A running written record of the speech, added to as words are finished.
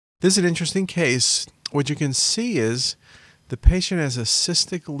This is an interesting case. What you can see is the patient has a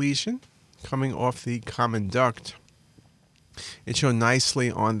cystic lesion coming off the common duct. It's shown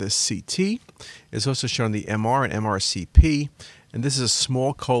nicely on the CT. It's also shown the MR and MRCP. And this is a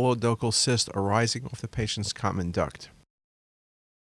small coloadocal cyst arising off the patient's common duct.